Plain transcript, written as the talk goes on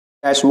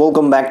Guys,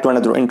 welcome back to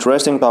another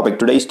interesting topic.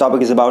 Today's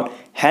topic is about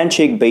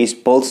handshake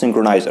based pulse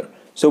synchronizer.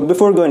 So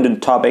before going to the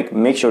topic,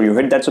 make sure you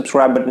hit that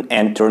subscribe button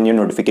and turn your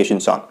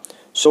notifications on.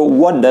 So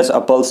what does a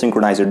pulse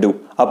synchronizer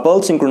do? A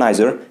pulse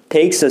synchronizer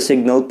takes a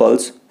signal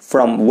pulse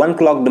from one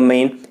clock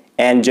domain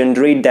and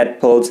generate that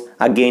pulse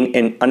again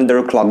in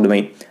another clock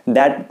domain.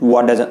 That's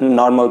what does a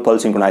normal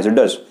pulse synchronizer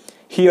does.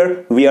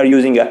 Here we are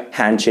using a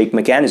handshake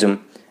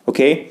mechanism.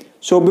 Okay,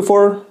 so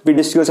before we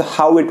discuss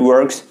how it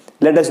works,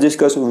 let us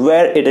discuss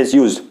where it is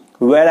used,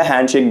 where a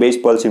handshake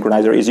based pulse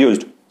synchronizer is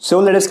used. So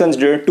let us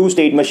consider two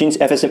state machines,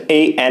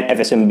 FSM-A and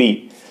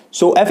FSM-B.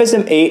 So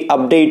FSM-A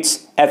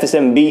updates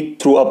FSM-B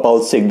through a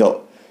pulse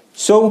signal.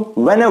 So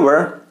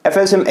whenever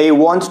FSM-A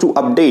wants to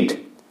update,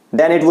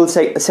 then it will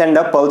send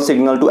a pulse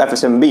signal to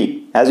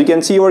FSM-B. As you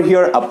can see over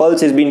here, a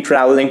pulse has been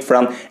traveling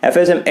from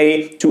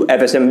FSM-A to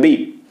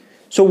FSM-B.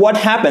 So what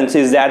happens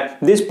is that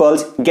this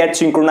pulse gets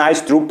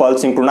synchronized through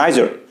pulse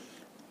synchronizer.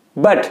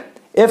 But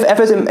if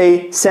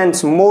FSM-A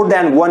sends more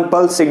than one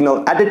pulse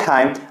signal at a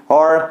time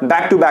or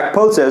back-to-back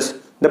pulses,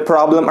 the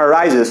problem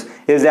arises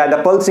is that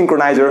the pulse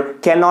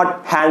synchronizer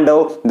cannot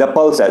handle the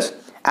pulses.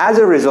 As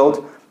a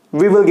result,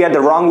 we will get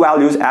the wrong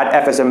values at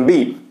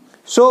FSM-B.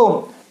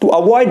 So to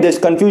avoid this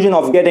confusion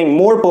of getting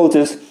more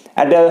pulses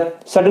at a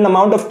certain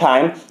amount of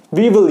time,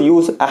 we will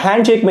use a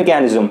handshake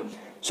mechanism.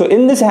 So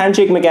in this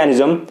handshake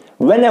mechanism,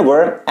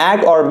 whenever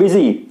ACK or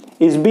busy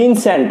is being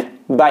sent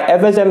by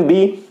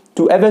FSM-B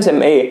to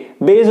FSM-A,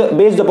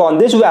 based upon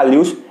these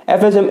values,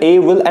 FSM-A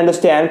will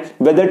understand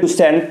whether to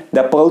send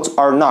the pulse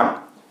or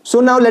not.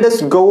 So now let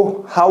us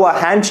go how a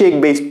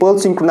handshake based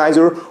pulse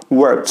synchronizer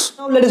works.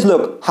 Now let us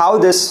look how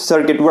this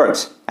circuit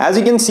works. As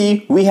you can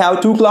see, we have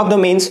two clock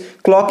domains,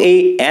 clock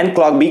A and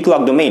clock B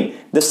clock domain.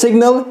 The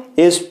signal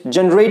is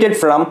generated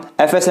from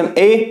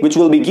FSM-A, which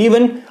will be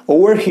given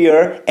over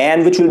here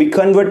and which will be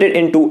converted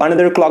into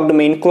another clock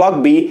domain,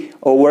 clock B,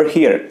 over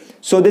here.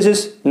 So this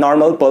is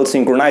normal pulse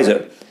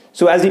synchronizer.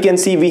 So as you can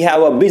see, we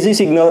have a busy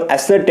signal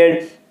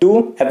asserted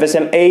to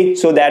FSM-A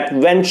so that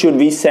when should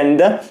we send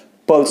the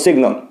pulse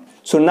signal.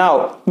 So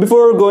now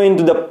before going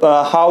to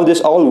the how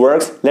this all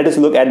works, let us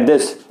look at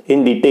this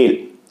in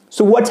detail.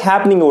 So what's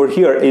happening over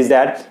here is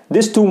that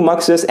these two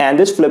muxes and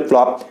this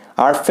flip-flop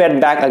are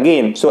fed back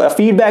again. So a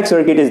feedback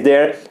circuit is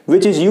there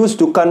which is used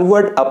to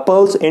convert a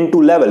pulse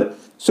into level.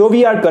 So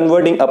we are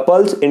converting a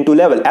pulse into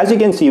level. As you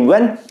can see,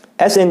 when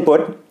S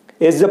input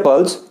is the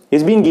pulse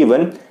is being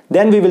given,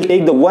 then we will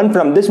take the one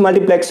from this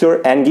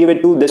multiplexer and give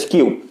it to this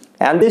Q,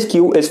 and this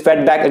Q is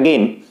fed back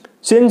again.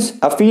 Since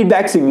a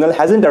feedback signal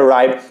hasn't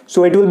arrived,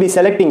 so it will be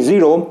selecting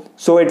 0,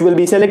 so it will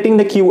be selecting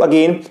the Q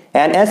again,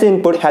 and S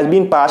input has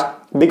been passed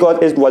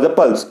because it was a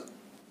pulse.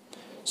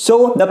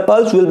 So the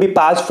pulse will be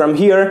passed from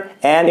here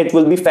and it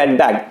will be fed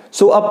back.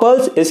 So a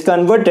pulse is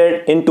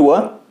converted into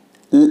a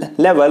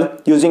level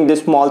using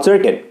this small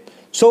circuit.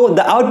 So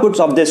the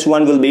outputs of this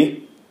one will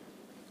be,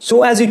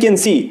 so as you can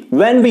see,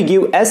 when we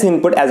give S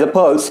input as a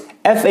pulse,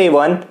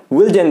 FA1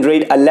 will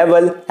generate a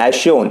level as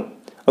shown.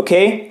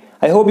 Okay,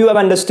 I hope you have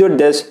understood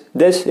this.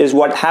 This is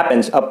what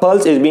happens. A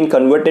pulse is being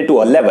converted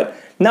to a level.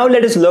 Now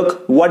let us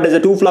look what does a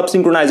two-flop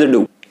synchronizer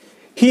do.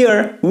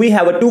 Here we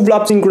have a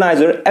two-flop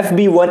synchronizer,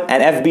 FB1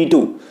 and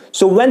FB2.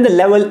 So when the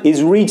level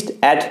is reached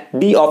at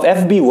D of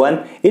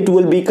FB1, it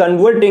will be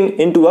converting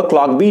into a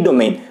clock B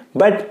domain.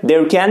 But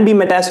there can be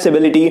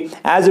metastability.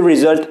 As a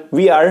result,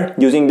 we are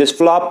using this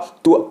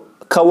flop to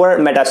cover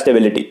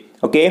metastability.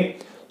 Okay,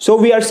 so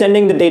we are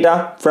sending the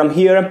data from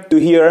here to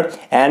here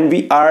and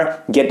we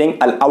are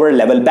getting our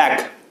level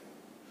back.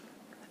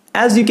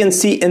 As you can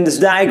see in this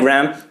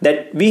diagram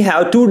that we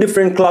have two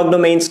different clock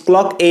domains,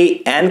 clock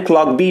A and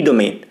clock B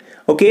domain.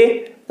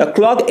 Okay, the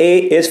clock A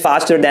is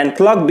faster than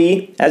clock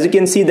B. As you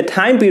can see, the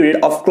time period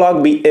of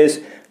clock B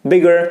is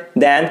bigger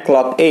than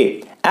clock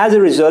A. As a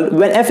result,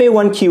 when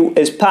FA1Q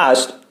is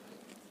passed,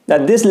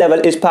 that this level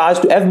is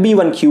passed to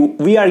FB1Q,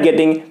 we are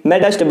getting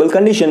metastable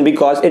condition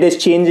because it is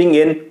changing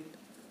in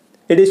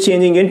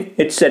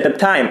its setup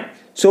time.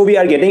 So we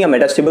are getting a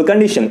metastable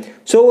condition.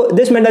 So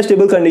this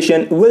metastable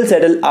condition will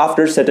settle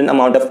after certain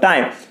amount of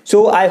time.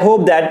 So I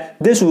hope that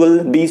this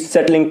will be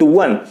settling to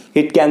 1.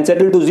 It can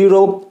settle to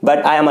 0,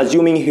 but I am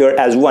assuming here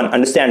as 1.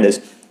 Understand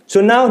this.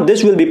 So now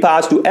this will be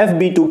passed to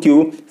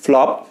FB2Q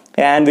flop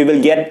and we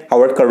will get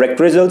our correct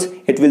results.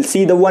 It will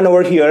see the 1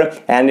 over here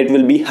and it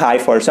will be high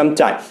for some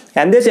time.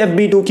 And this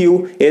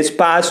FB2Q is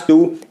passed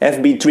to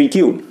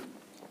FB3Q.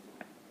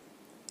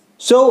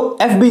 So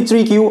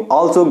FB3Q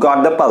also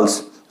got the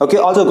pulse. Okay,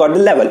 also got the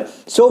level.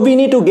 So we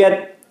need to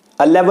get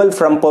a level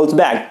from pulse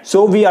back.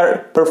 So we are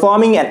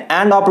performing an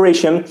AND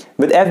operation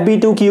with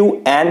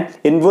FB2Q and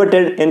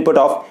inverted output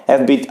of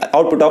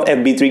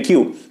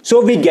FB3Q.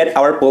 So we get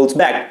our pulse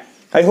back.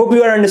 I hope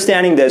you are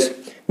understanding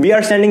this. We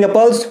are sending a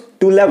pulse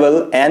to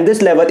level and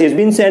this level is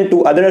being sent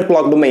to other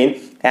clock domain,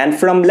 and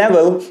from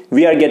level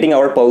we are getting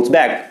our pulse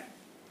back.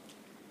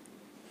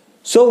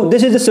 So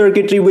this is the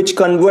circuitry which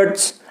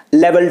converts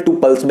level to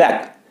pulse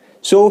back.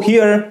 So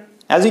here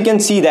as you can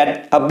see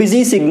that a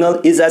busy signal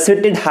is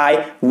asserted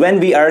high when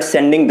we are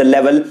sending the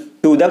level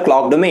to the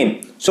clock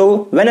domain.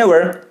 So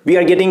whenever we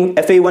are getting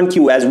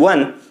FA1Q as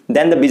 1,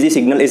 then the busy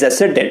signal is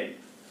asserted.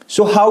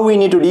 So how we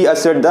need to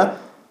deassert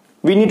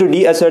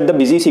the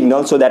busy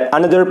signal so that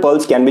another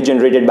pulse can be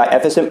generated by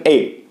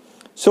FSM-A.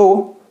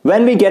 So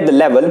when we get the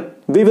level,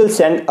 we will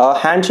send a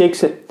handshake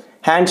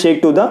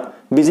to the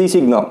busy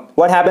signal.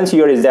 What happens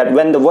here is that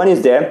when the 1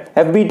 is there,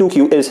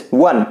 FB2Q is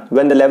 1.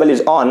 When the level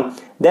is on,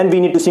 then we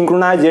need to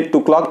synchronize it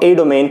to clock A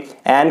domain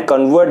and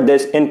convert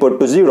this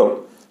input to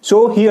 0.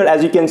 So here,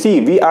 as you can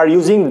see, we are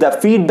using the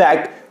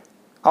feedback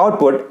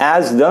output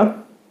as the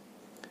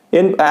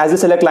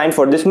select line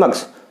for this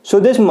mux. So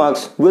this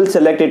mux will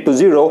select it to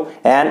 0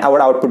 and our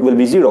output will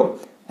be 0.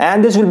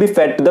 And this will be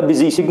fed to the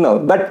busy signal.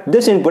 But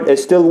this input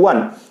is still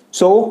 1.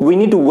 So we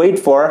need to wait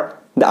for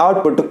the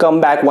output to come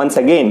back once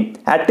again.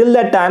 Till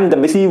that time, the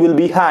busy will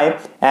be high,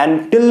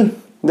 and till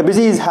the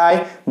busy is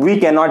high, we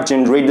cannot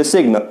generate the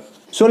signal.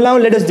 So now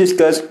let us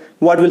discuss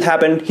what will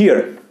happen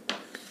here.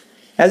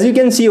 As you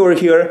can see over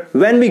here,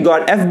 when we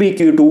got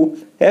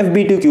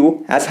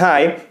FB2Q as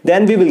high,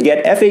 then we will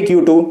get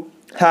FAQ2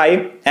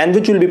 high, and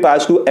which will be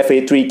passed to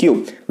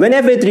FA3Q. When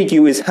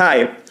FA3Q is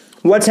high,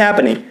 what's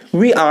happening?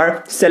 We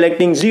are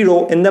selecting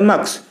 0 in the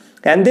mux,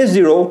 and this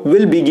 0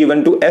 will be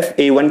given to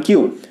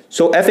FA1Q.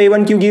 So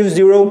FA1Q gives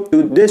 0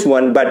 to this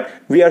one, but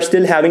we are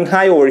still having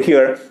high over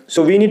here.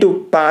 So we need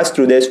to pass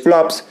through this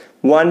flops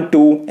 1,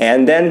 2,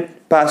 and then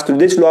pass through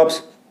this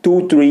flops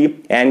 2,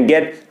 3, and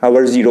get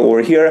our 0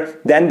 over here.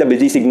 Then the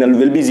busy signal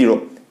will be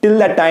 0. Till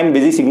that time,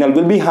 busy signal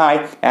will be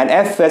high, and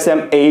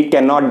FSM-A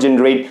cannot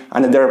generate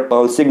another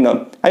pulse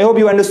signal. I hope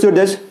you understood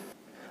this.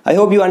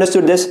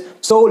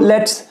 So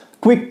let's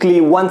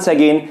quickly once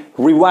again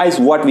revise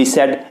what we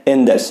said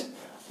in this.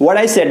 What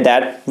I said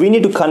that we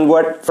need to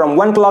convert from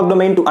one clock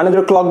domain to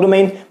another clock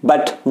domain,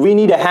 but we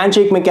need a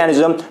handshake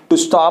mechanism to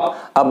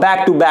stop a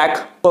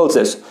back-to-back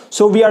pulses.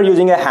 So we are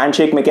using a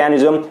handshake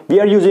mechanism.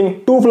 We are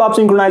using 2 flop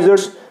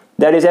synchronizers,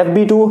 that is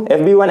FB2,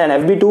 FB1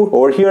 and FB2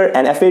 over here,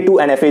 and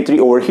FA2 and FA3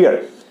 over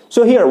here.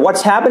 So here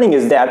what's happening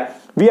is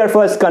that we are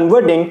first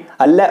converting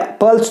a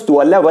pulse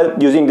to a level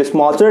using the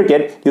small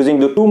circuit, using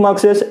the 2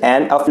 muxes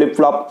and a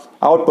flip-flop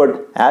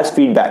output as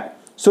feedback.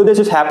 So this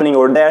is happening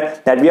over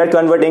there, that we are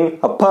converting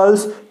a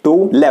pulse to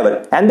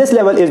level, and this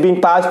level is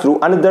being passed through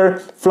another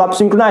flop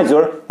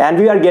synchronizer, and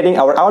we are getting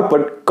our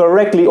output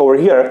correctly over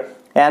here,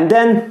 and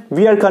then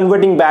we are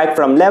converting back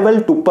from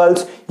level to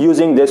pulse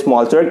using this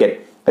small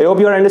circuit. I hope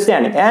you are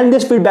understanding. And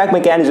this feedback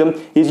mechanism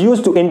is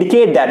used to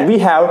indicate that we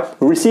have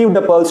received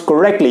the pulse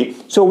correctly.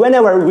 So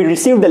whenever we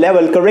receive the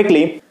level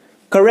correctly,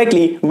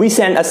 we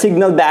send a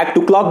signal back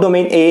to clock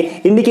domain A,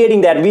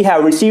 indicating that we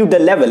have received the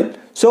level.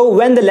 So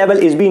when the level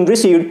is being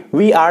received,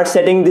 we are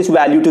setting this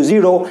value to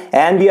 0,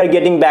 and we are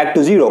getting back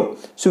to 0.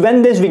 So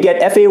when we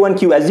get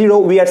FA1Q as 0,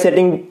 we are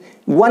setting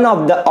one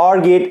of the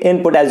OR gate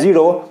input as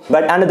 0,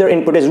 but another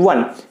input is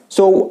 1.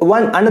 So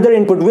another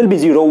input will be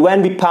 0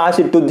 when we pass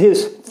it to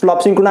this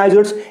flop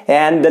synchronizers,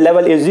 and the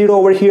level is 0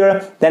 over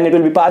here, then it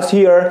will be passed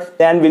here,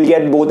 then we'll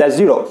get both as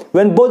 0.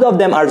 When both of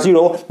them are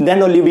 0,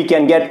 then only we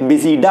can get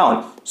busy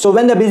down. So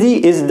when the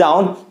busy is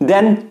down,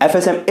 then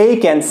FSM-A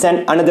can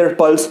send another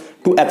pulse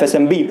to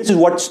FSM-B. This is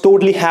what's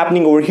totally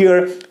happening over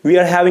here. We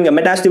are having a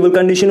metastable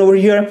condition over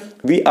here.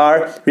 We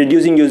are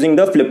reducing using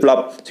the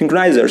flip-flop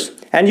synchronizers.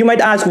 And you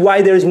might ask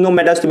why there is no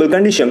metastable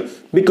condition.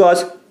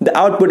 Because the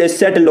output is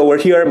settled over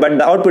here, but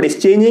the output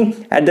is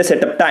changing at the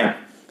setup time.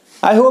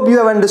 I hope you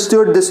have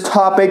understood this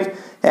topic.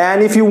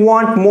 And if you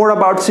want more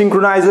about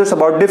synchronizers,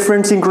 about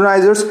different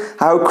synchronizers,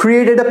 I have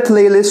created a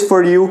playlist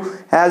for you,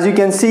 as you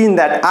can see in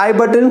that I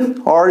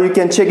button, or you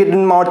can check it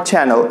in my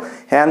channel.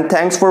 And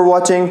thanks for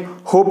watching.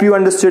 Hope you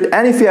understood.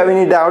 And if you have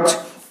any doubts,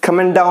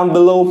 comment down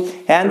below.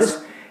 And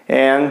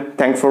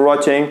thanks for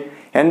watching.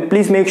 And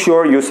please make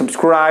sure you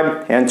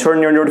subscribe and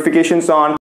turn your notifications on.